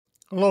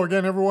Hello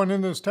again, everyone. In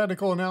this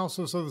technical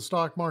analysis of the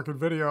stock market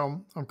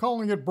video, I'm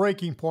calling it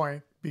breaking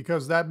point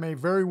because that may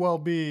very well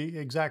be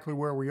exactly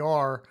where we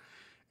are.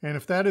 And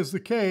if that is the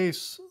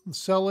case,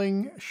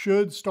 selling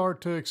should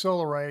start to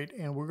accelerate,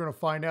 and we're going to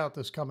find out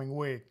this coming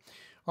week.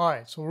 All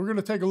right, so we're going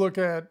to take a look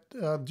at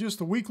just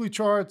the weekly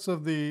charts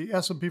of the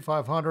S&P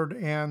 500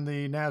 and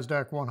the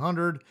NASDAQ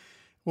 100.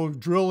 We'll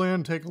drill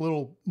in, take a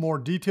little more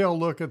detailed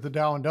look at the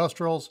Dow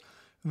Industrials.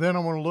 Then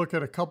I'm going to look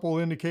at a couple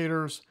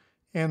indicators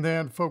and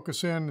then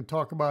focus in and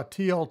talk about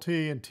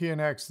TLT and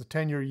TNX, the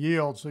 10-year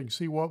yield, so you can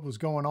see what was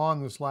going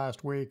on this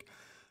last week.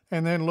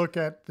 And then look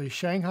at the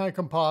Shanghai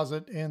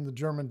Composite and the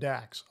German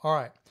DAX. All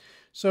right,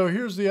 so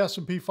here's the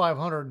S&P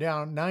 500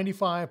 down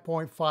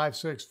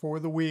 95.56 for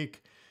the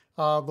week,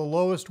 the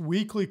lowest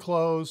weekly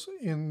close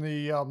in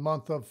the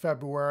month of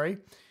February.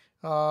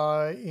 You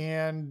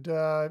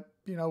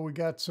know, we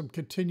got some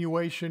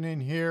continuation in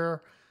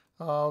here.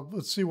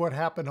 Let's see what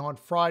happened on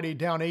Friday,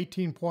 down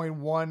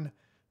 18.19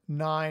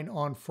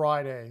 on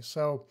Friday.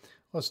 So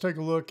let's take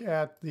a look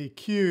at the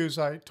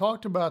Qs. I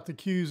talked about the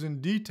Qs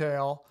in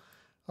detail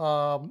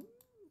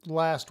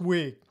last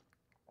week.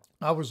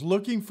 I was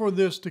looking for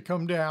this to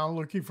come down,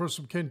 looking for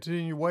some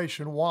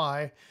continuation.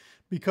 Why?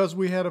 Because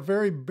we had a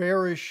very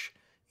bearish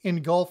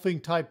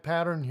engulfing type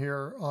pattern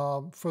here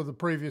for the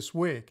previous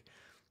week.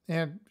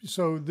 And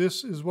so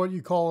this is what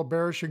you call a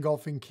bearish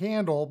engulfing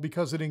candle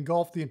because it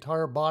engulfed the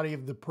entire body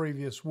of the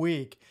previous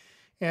week.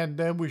 And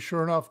then we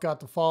sure enough got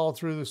the follow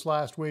through this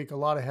last week, a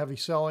lot of heavy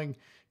selling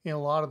in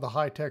a lot of the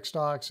high-tech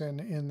stocks and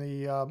in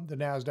the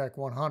NASDAQ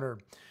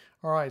 100.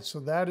 All right, so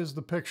that is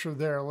the picture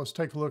there. Let's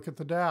take a look at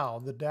the Dow.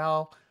 The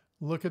Dow,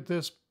 look at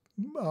this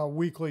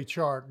weekly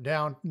chart,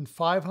 down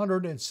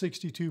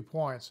 562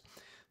 points.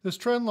 This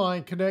trend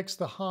line connects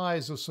the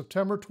highs of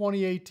September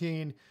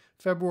 2018,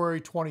 February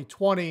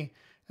 2020,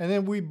 and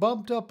then we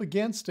bumped up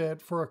against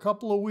it for a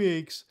couple of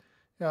weeks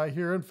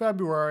here in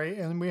February,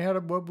 and we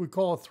had what we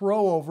call a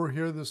throwover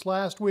here this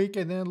last week,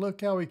 and then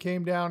look how we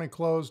came down and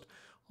closed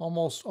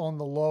almost on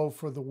the low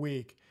for the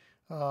week.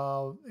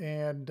 Let's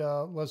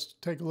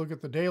take a look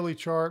at the daily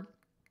chart.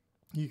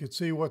 You can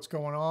see what's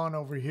going on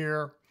over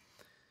here.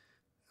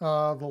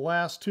 The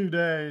last 2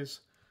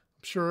 days,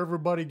 I'm sure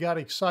everybody got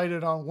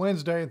excited on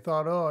Wednesday and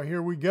thought, oh,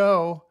 here we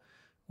go.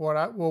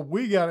 What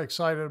we got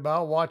excited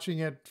about watching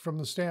it from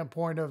the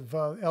standpoint of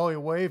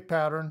Elliott Wave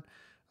pattern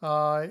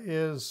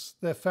is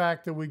the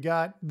fact that we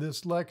got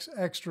this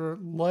extra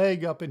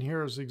leg up in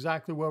here is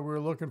exactly what we were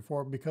looking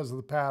for because of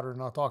the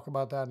pattern. I'll talk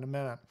about that in a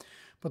minute.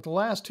 But the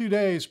last 2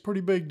 days,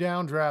 pretty big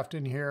downdraft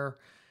in here.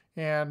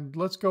 And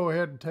let's go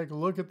ahead and take a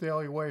look at the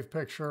Elliott Wave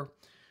picture.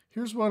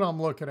 Here's what I'm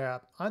looking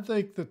at. I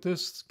think that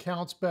this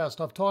counts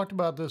best. I've talked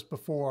about this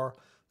before,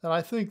 that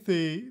I think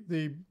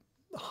the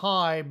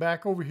high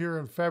back over here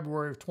in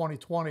February of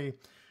 2020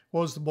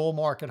 was the bull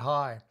market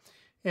high.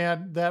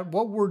 And that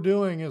what we're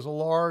doing is a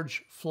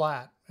large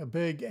flat, a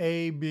big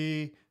A,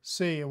 B,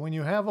 C. And when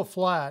you have a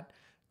flat,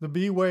 the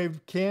B wave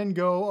can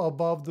go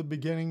above the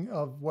beginning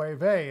of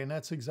wave A. And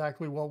that's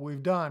exactly what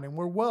we've done. And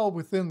we're well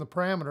within the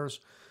parameters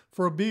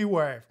for a B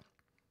wave.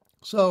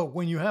 So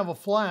when you have a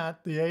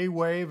flat, the A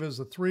wave is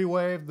a 3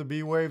 wave, the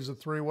B wave is a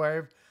 3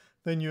 wave.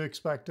 Then you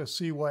expect a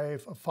C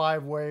wave, a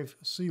 5 wave,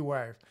 C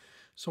wave.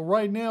 So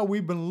right now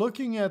we've been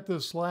looking at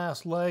this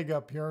last leg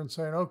up here and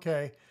saying,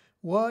 okay,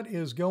 what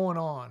is going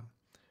on?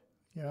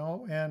 You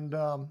know, and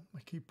I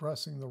keep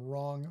pressing the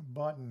wrong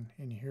button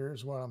in here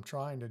is what I'm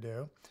trying to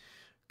do.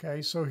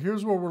 Okay, so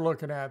here's what we're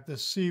looking at,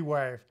 this C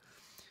wave.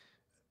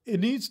 It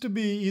needs to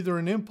be either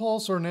an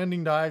impulse or an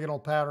ending diagonal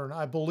pattern.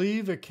 I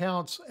believe it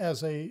counts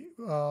as a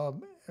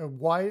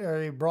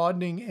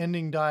broadening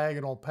ending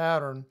diagonal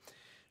pattern.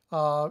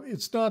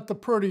 It's not the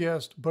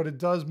prettiest, but it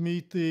does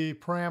meet the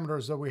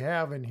parameters that we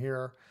have in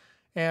here.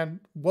 And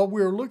what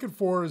we're looking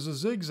for is a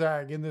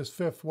zigzag in this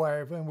fifth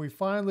wave. And we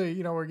finally,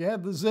 you know, we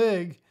had the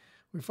zig.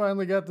 We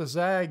finally got the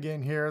zag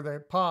in here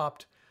that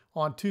popped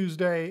on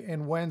Tuesday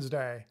and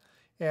Wednesday.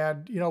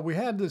 And, you know, we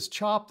had this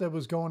chop that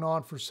was going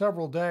on for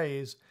several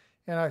days.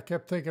 And I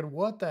kept thinking,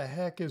 what the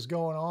heck is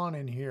going on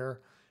in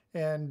here?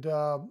 And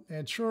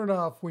sure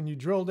enough, when you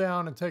drill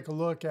down and take a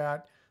look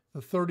at the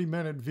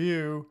 30-minute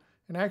view,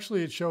 and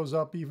actually it shows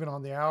up even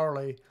on the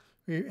hourly,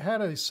 we had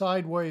a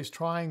sideways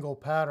triangle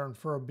pattern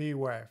for a B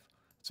wave.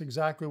 That's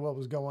exactly what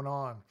was going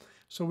on.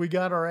 So we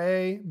got our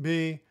A,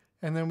 B,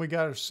 and then we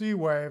got our C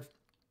wave.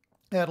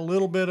 Had a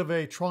little bit of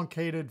a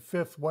truncated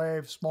fifth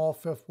wave, small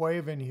fifth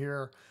wave in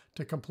here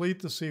to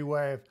complete the C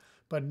wave.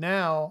 But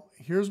now,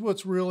 here's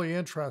what's really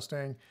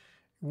interesting.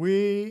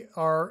 We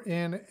are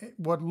in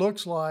what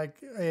looks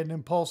like an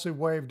impulsive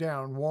wave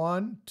down.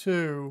 1,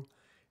 2,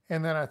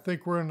 and then I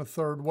think we're in the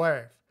third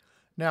wave.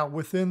 Now,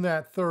 within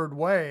that third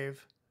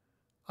wave,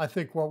 I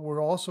think what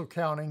we're also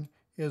counting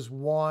is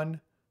 1,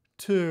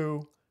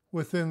 2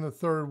 within the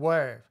third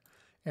wave.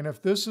 And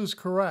if this is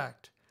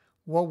correct,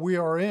 what we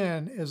are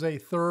in is a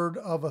third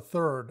of a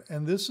third.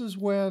 And this is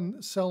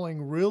when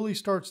selling really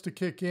starts to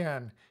kick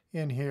in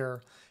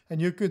here.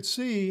 And you could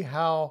see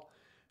how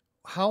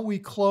we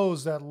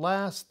closed that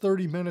last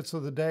 30 minutes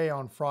of the day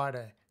on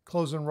Friday.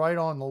 closing right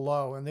on the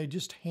low, and they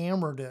just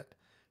hammered it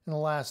in the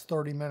last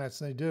 30 minutes.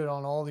 They did it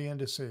on all the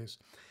indices.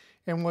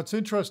 And what's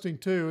interesting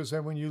too is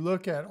that when you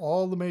look at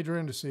all the major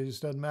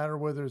indices, doesn't matter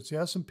whether it's the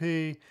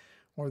S&P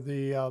or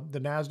the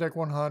NASDAQ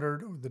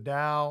 100 or the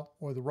Dow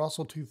or the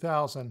Russell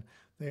 2000,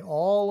 they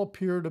all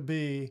appear to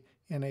be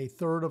in a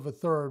third of a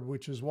third,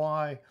 which is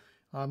why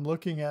I'm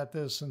looking at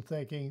this and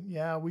thinking,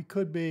 yeah, we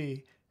could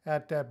be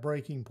at that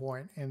breaking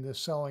point and the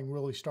selling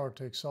really start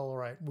to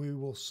accelerate. We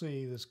will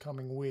see this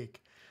coming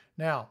week.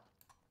 Now,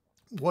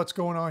 what's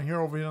going on here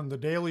over here on the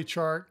daily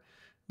chart?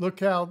 Look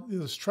how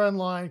this trend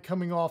line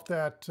coming off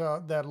that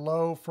that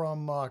low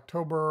from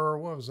October,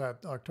 what was that,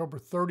 October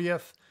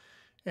 30th,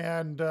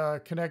 and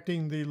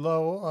connecting the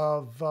low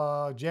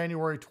of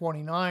January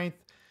 29th,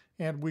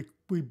 and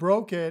we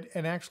broke it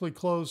and actually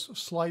closed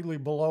slightly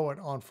below it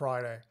on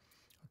Friday.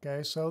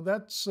 Okay, so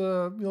that's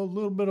a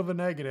little bit of a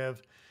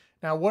negative.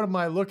 Now, what am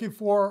I looking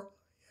for?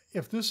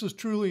 If this is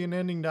truly an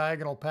ending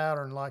diagonal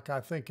pattern like I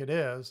think it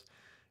is,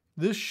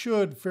 this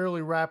should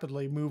fairly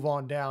rapidly move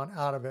on down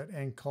out of it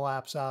and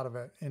collapse out of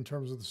it in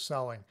terms of the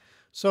selling.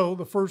 So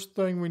the first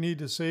thing we need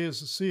to see is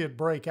to see it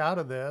break out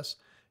of this,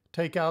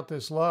 take out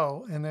this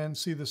low, and then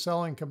see the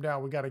selling come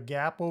down. We got a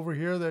gap over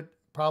here that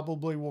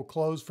probably will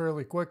close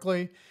fairly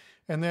quickly.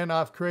 And then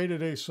I've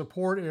created a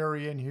support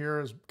area in here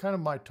as kind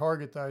of my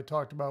target that I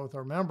talked about with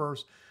our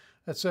members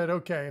that said,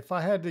 okay, if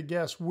I had to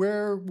guess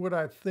where would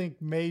I think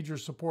major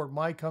support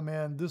might come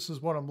in, this is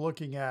what I'm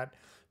looking at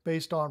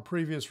based on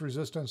previous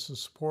resistance and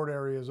support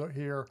areas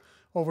here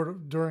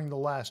during the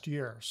last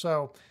year.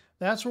 So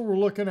that's what we're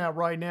looking at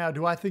right now.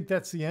 Do I think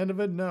that's the end of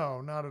it?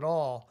 No, not at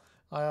all.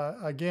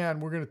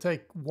 Again, we're going to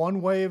take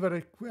one wave at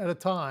a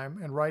time,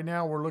 and right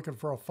now we're looking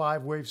for a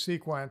 5-wave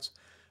sequence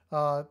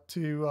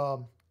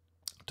to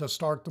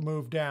start the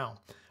move down.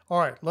 All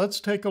right, let's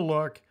take a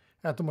look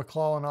at the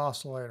McClellan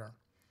oscillator.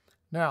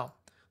 Now,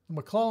 the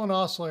McClellan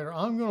oscillator,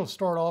 I'm going to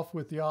start off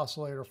with the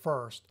oscillator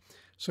first.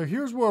 So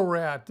here's where we're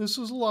at. This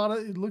is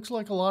it looks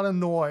like a lot of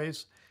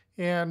noise.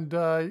 And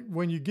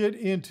when you get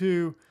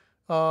into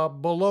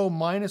below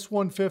minus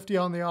 150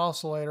 on the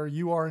oscillator,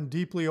 you are in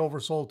deeply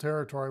oversold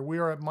territory. We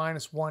are at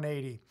minus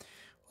 180.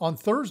 On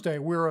Thursday,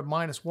 we were at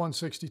minus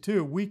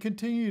 162. We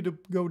continue to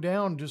go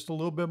down just a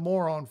little bit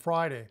more on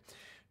Friday.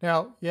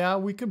 Now, yeah,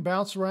 we can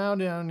bounce around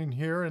down in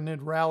here and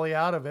then rally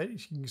out of it.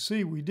 As you can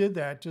see, we did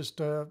that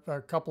just a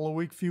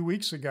few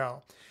weeks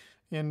ago.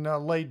 In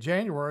late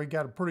January,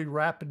 got a pretty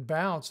rapid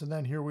bounce, and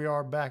then here we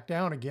are back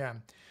down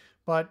again.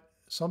 But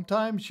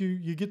sometimes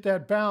you get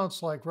that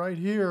bounce, like right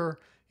here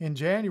in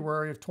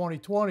January of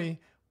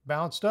 2020,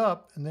 bounced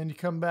up, and then you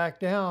come back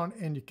down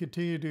and you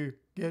continue to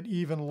get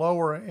even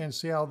lower and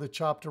see how they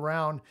chopped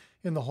around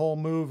in the whole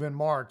move in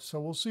March. So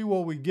we'll see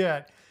what we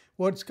get.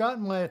 What's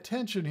gotten my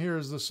attention here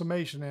is the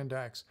Summation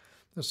Index.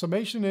 The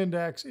Summation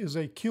Index is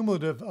a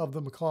cumulative of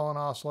the McClellan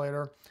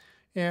oscillator.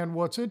 And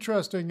what's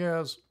interesting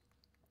is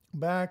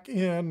back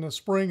in the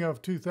spring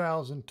of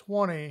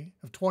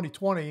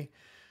 2020,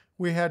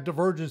 we had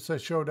divergence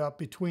that showed up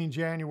between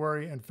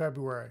January and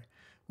February.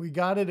 We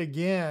got it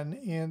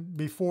again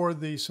before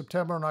the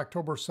September and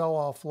October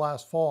sell-off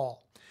last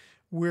fall.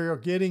 We're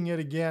getting it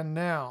again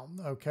now,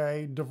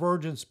 okay?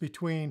 Divergence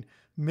between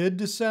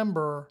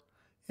mid-December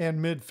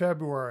and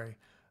mid-February.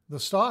 The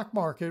stock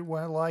market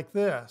went like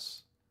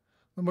this.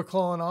 The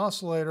McClellan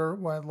oscillator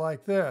went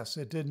like this.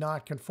 It did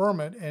not confirm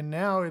it, and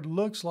now it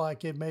looks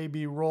like it may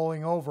be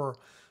rolling over.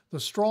 The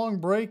strong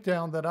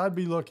breakdown that I'd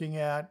be looking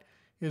at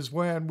is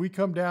when we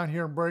come down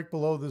here and break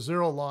below the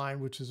zero line,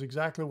 which is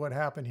exactly what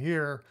happened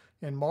here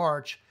in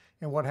March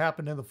and what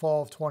happened in the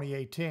fall of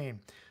 2018.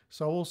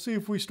 So we'll see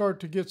if we start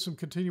to get some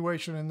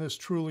continuation and this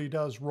truly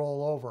does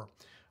roll over.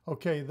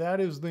 Okay, that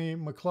is the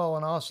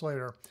McClellan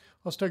oscillator.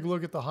 Let's take a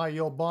look at the high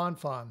yield bond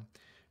fund.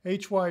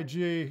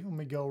 HYG, let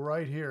me go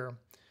right here.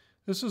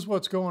 This is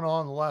what's going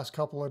on the last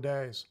couple of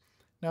days.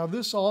 Now,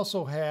 this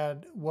also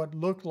had what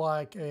looked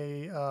like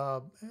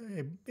a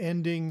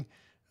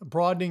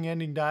broadening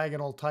ending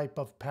diagonal type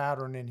of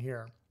pattern in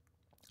here.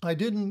 I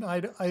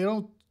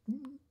don't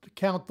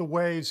count the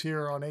waves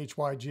here on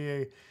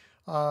HYG.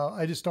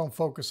 I just don't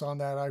focus on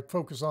that. I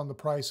focus on the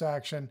price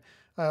action.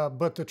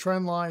 But the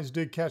trend lines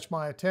did catch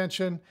my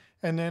attention.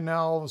 And then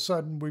now all of a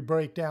sudden we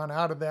break down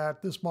out of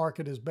that. This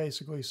market is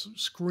basically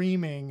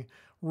screaming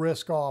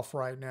risk off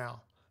right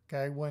now.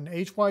 Okay, when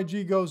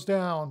HYG goes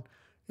down,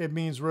 it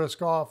means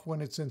risk off.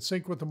 When it's in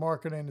sync with the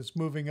market and it's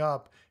moving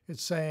up,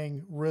 it's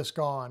saying risk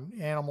on.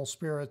 Animal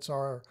spirits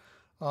are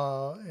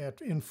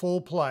in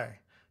full play.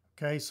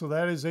 Okay, so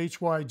that is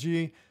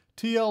HYG.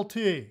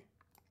 TLT,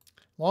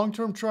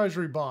 long-term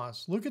treasury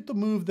bonds. Look at the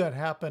move that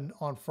happened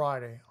on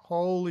Friday.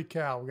 Holy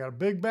cow, we got a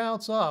big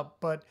bounce up,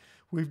 but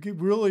we've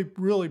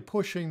really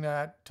pushing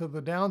that to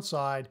the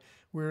downside.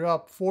 We're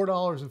up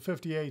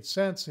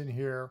 $4.58 in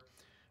here.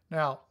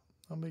 Now,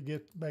 let me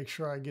make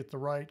sure I get the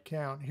right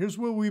count. Here's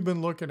what we've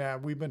been looking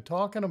at. We've been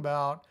talking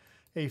about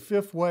a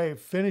fifth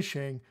wave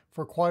finishing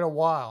for quite a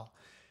while.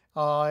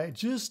 I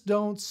just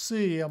don't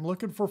see, I'm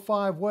looking for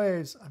 5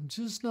 waves. I'm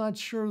just not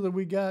sure that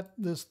we got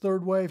this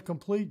third wave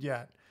complete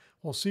yet.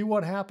 We'll see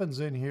what happens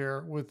in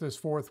here with this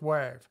fourth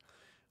wave.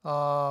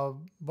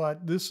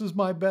 But this is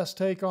my best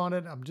take on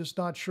it. I'm just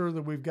not sure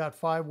that we've got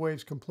 5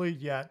 waves complete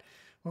yet.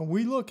 When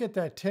we look at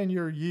that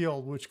 10-year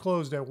yield, which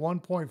closed at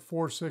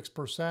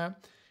 1.46%,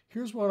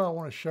 here's what I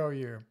want to show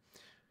you.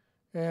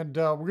 And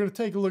we're going to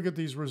take a look at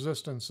these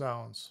resistance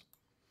zones.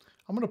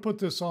 I'm going to put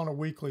this on a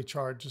weekly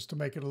chart just to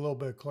make it a little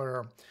bit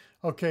clearer.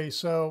 Okay,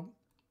 so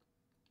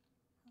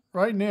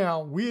right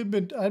now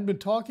I'd been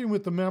talking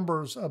with the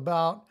members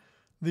about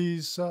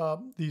these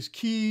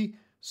key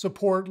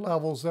support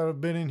levels that have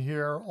been in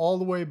here all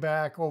the way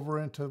back over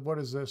into, what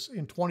is this,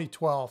 in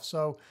 2012.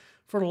 So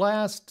for the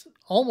last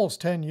almost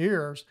 10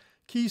 years,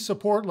 key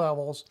support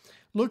levels,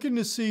 looking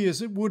to see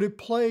would it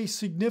play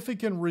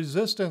significant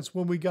resistance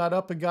when we got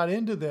up and got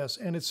into this,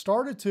 and it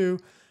started to,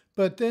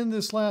 but then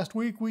this last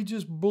week we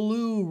just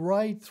blew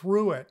right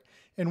through it.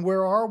 And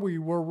where are we?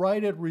 We're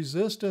right at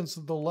resistance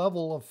at the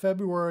level of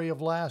February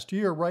of last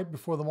year, right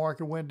before the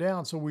market went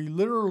down. So we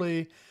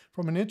literally,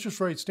 from an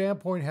interest rate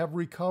standpoint, have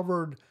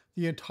recovered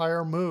the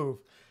entire move.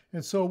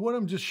 And so what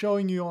I'm just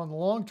showing you on the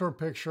long-term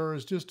picture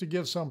is just to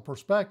give some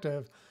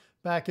perspective.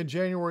 Back in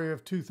January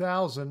of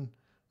 2000,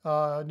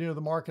 near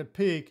the market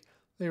peak,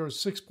 they were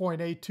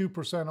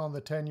 6.82% on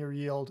the 10-year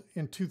yield.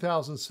 In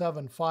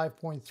 2007,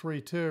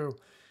 5.32%.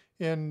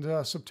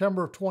 In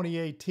September of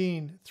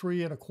 2018,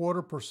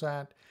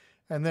 3.25%.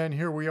 And then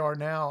here we are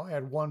now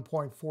at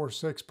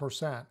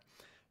 1.46%.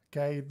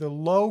 Okay, the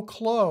low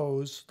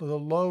close, the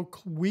low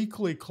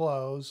weekly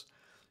close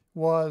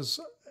was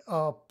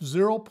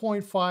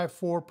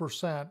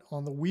 0.54%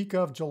 on the week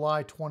of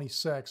July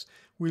 26.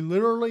 We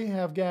literally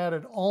have got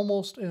it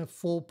almost in a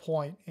full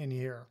point in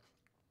here.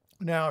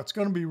 Now, it's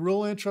going to be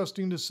real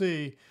interesting to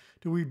see,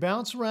 do we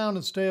bounce around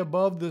and stay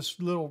above this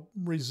little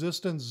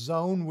resistance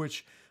zone,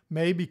 which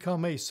may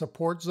become a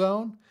support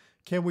zone?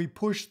 Can we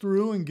push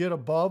through and get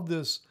above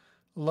this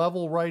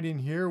level right in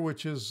here,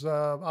 which is,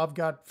 I've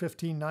got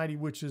 1590,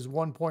 which is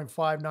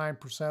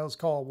 1.59%. Let's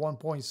call it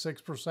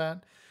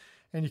 1.6%.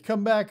 And you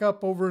come back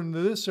up over into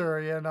this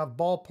area, and I've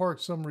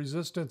ballparked some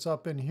resistance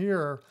up in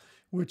here,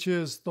 which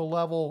is the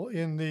level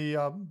in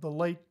the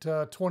late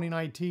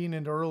 2019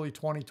 into early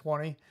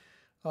 2020.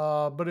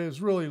 But it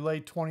was really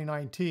late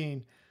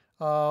 2019,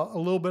 a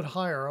little bit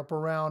higher, up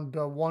around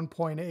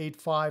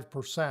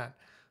 1.85%.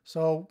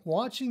 So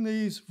watching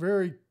these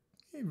very,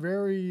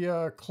 very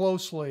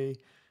closely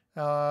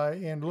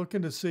and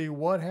looking to see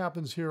what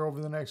happens here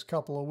over the next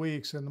couple of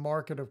weeks. And the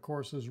market, of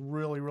course, is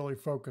really, really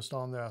focused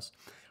on this.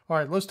 All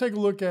right, let's take a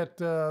look at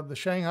the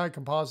Shanghai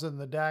Composite and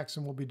the DAX,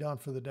 and we'll be done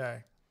for the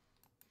day.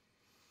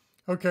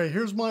 Okay,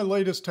 here's my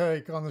latest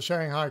take on the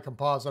Shanghai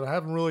Composite. I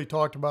haven't really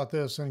talked about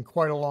this in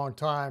quite a long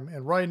time,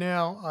 and right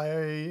now I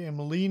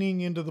am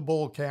leaning into the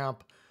bull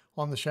camp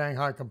on the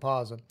Shanghai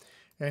Composite.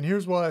 And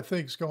here's what I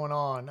think is going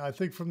on. I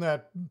think from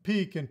that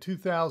peak in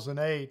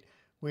 2008,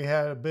 we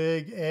had a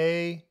big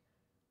A.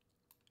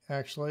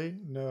 Actually,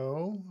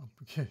 no,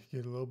 get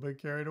a little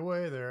bit carried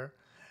away there.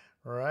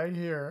 Right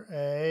here,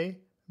 A,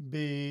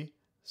 B,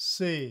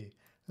 C.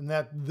 And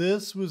that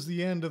this was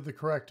the end of the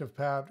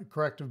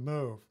corrective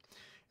move.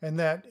 And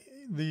that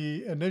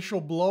the initial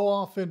blow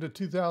off into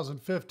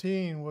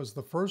 2015 was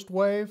the first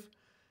wave.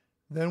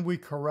 Then we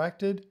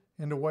corrected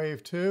into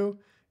wave 2.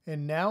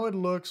 And now it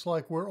looks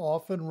like we're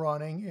off and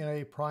running in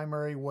a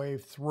primary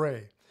wave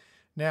 3.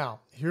 Now,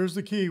 here's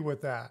the key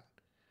with that.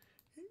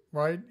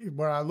 Right?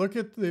 When I look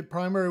at the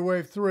primary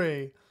wave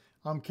 3,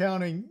 I'm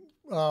counting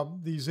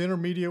these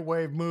intermediate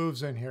wave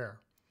moves in here.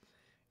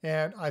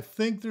 And I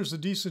think there's a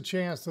decent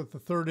chance that the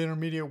third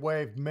intermediate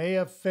wave may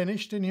have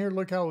finished in here.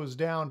 Look how it was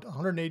down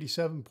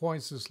 187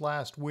 points this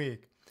last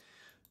week.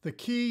 The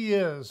key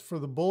is, for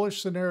the bullish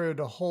scenario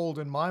to hold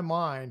in my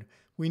mind,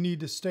 we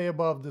need to stay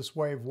above this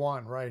wave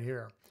 1 right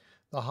here.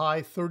 The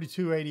high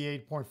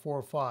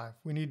 3288.45.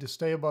 We need to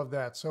stay above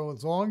that. So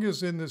as long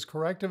as in this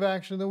corrective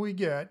action that we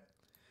get,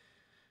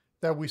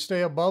 that we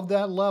stay above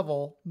that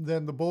level,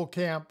 then the bull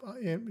camp,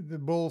 the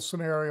bull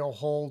scenario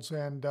holds,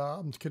 and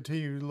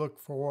continue to look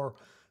for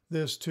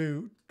this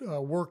to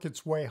work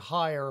its way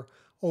higher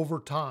over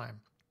time.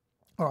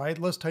 All right,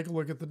 let's take a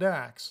look at the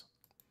DAX.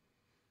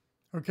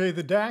 Okay,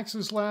 the DAX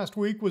this last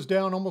week was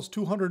down almost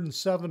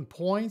 207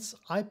 points.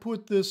 I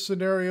put this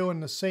scenario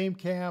in the same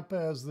camp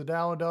as the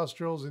Dow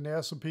Industrials and the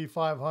S&P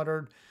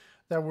 500,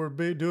 that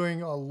we're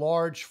doing a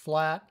large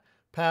flat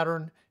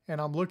pattern. And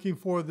I'm looking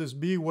for this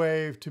B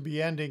wave to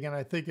be ending, and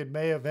I think it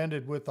may have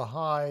ended with the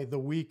high the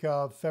week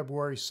of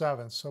February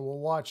 7th. So we'll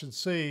watch and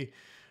see.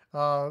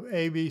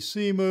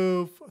 ABC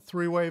move,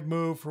 3-wave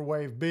move for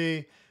wave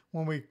B.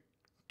 When we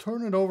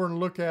turn it over and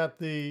look at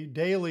the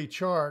daily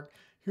chart,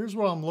 here's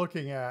what I'm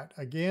looking at.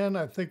 Again,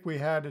 I think we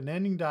had an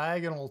ending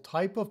diagonal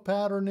type of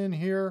pattern in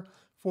here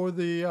for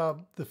the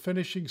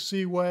finishing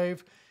C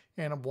wave.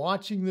 And I'm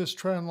watching this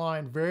trend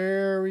line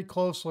very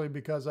closely,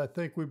 because I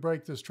think we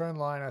break this trend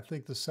line, I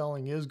think the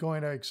selling is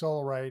going to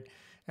accelerate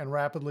and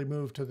rapidly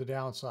move to the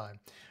downside.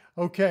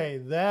 Okay,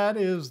 that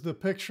is the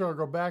picture. I'll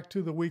go back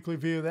to the weekly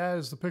view. That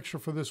is the picture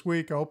for this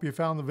week. I hope you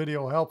found the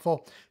video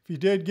helpful. If you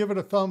did, give it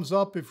a thumbs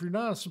up. If you're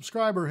not a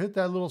subscriber, hit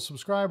that little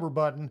subscriber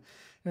button.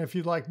 And if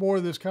you'd like more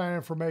of this kind of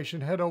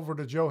information, head over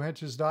to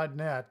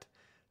joehenches.net.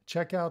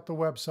 Check out the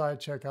website,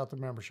 check out the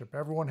membership.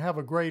 Everyone have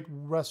a great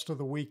rest of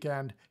the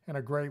weekend and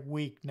a great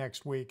week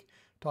next week.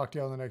 Talk to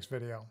you on the next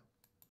video.